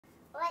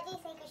What do you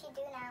think we should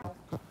do now?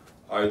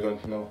 I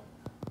don't know.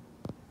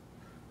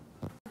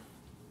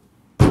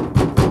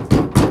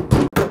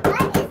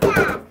 What is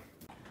that?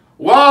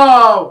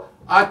 Wow!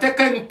 A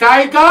talking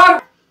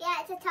tiger?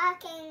 Yeah, it's a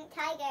talking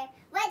tiger.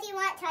 What do you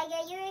want,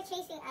 tiger? You were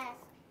chasing us.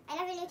 I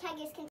never knew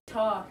tigers can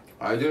talk.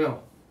 I don't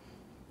know.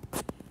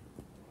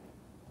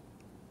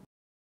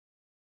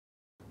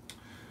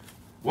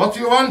 What do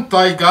you want,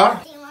 tiger?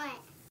 What do you want?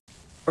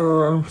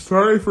 I'm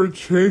sorry for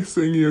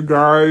chasing you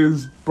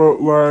guys,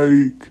 but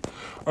like,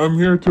 I'm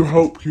here to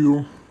help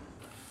you.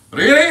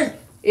 Really?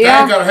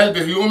 Yeah. Tiger help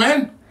a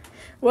human?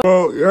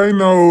 Well, I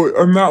know,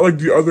 I'm not like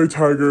the other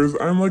tigers.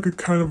 I'm like a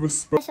kind of a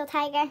Special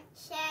tiger?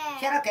 Sure.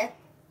 Sure, okay.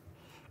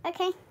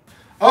 Okay.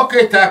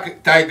 Okay,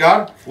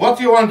 tiger. What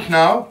do you want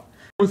now?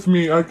 with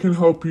me, I can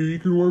help you. You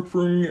can work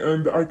for me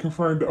and I can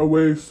find a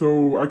way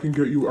so I can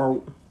get you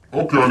out.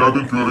 Okay,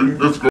 Aladdin Fury,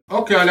 let's go.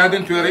 Okay,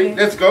 Aladdin Fury,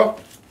 let's go.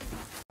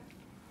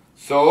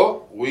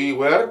 So, we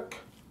work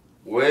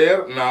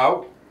where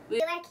now? We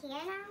work here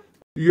now?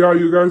 Yeah,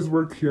 you guys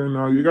work here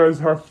now. You guys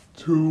have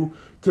to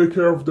take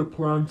care of the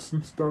plants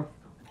and stuff.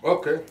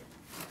 Okay.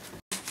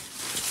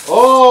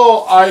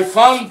 Oh, I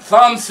found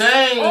something.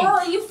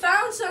 Oh, you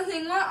found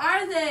something. What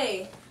are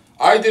they?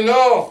 I don't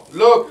know.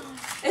 Look.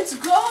 It's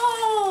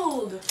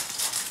gold.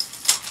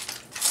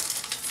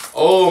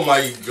 Oh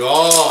my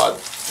God.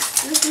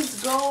 This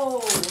is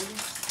gold.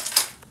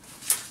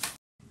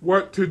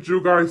 What did you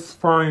guys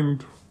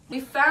find? We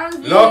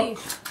found these. Look.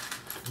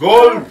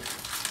 Gold.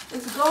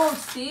 It's gold,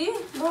 see?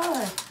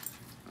 Look.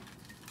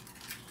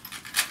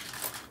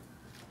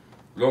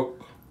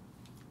 Look.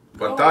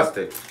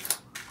 Fantastic.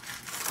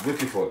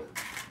 Beautiful.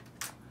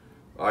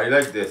 I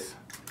like this.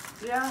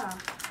 Yeah.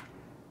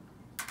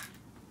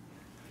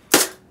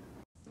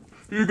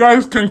 You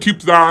guys can keep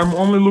that. I'm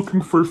only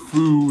looking for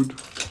food.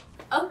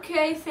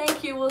 Okay,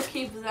 thank you. We'll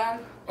keep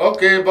them.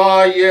 Okay,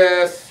 bye,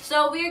 yes.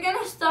 So we're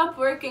gonna stop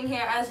working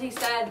here, as he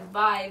said,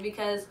 bye,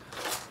 because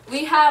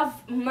we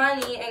have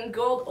money and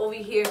gold over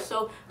here,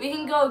 so we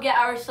can go get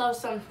ourselves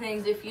some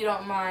things if you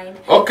don't mind.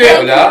 Okay,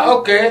 Ola,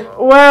 okay.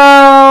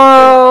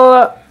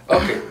 Well.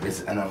 Okay,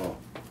 listen, I know.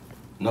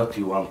 Not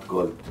you want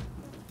gold.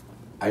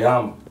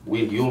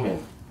 We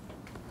human.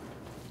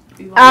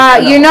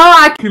 You know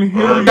I Can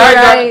hear you.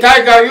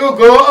 Tiger, you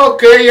go.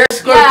 Okay,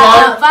 yes,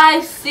 goodbye.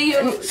 Bye. See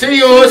you. See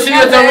you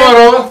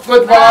tomorrow.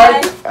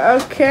 Goodbye.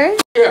 Okay.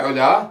 Okay,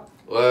 Ola,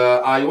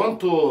 I want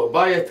to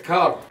buy a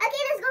car.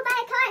 Okay, let's go buy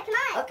a car. Come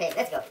on. Okay,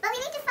 let's go. But we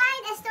need to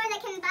find a store we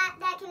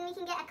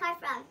can get a car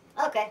from.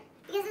 Okay.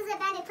 Because this is an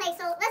abandoned place,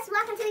 so let's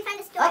walk until we find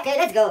a store. Okay,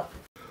 let's go.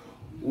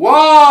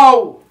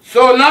 Wow,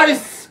 so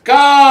nice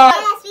car.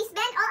 Yes, we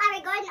spent all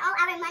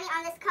our money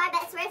on this car,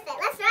 but it's worth it.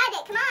 Let's ride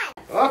it. Come on.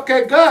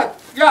 Okay, good.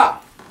 Yeah.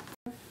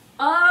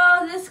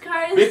 Oh, this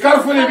car is. Be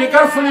carefully, be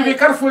carefully, be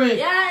carefully.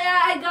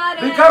 Yeah, I got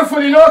it. Be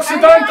carefully, no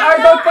accident. I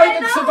don't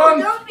like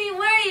accident. Don't be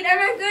worried. I'm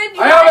a good.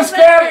 I am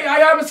scary.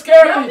 I am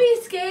scary. Don't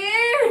be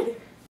scared.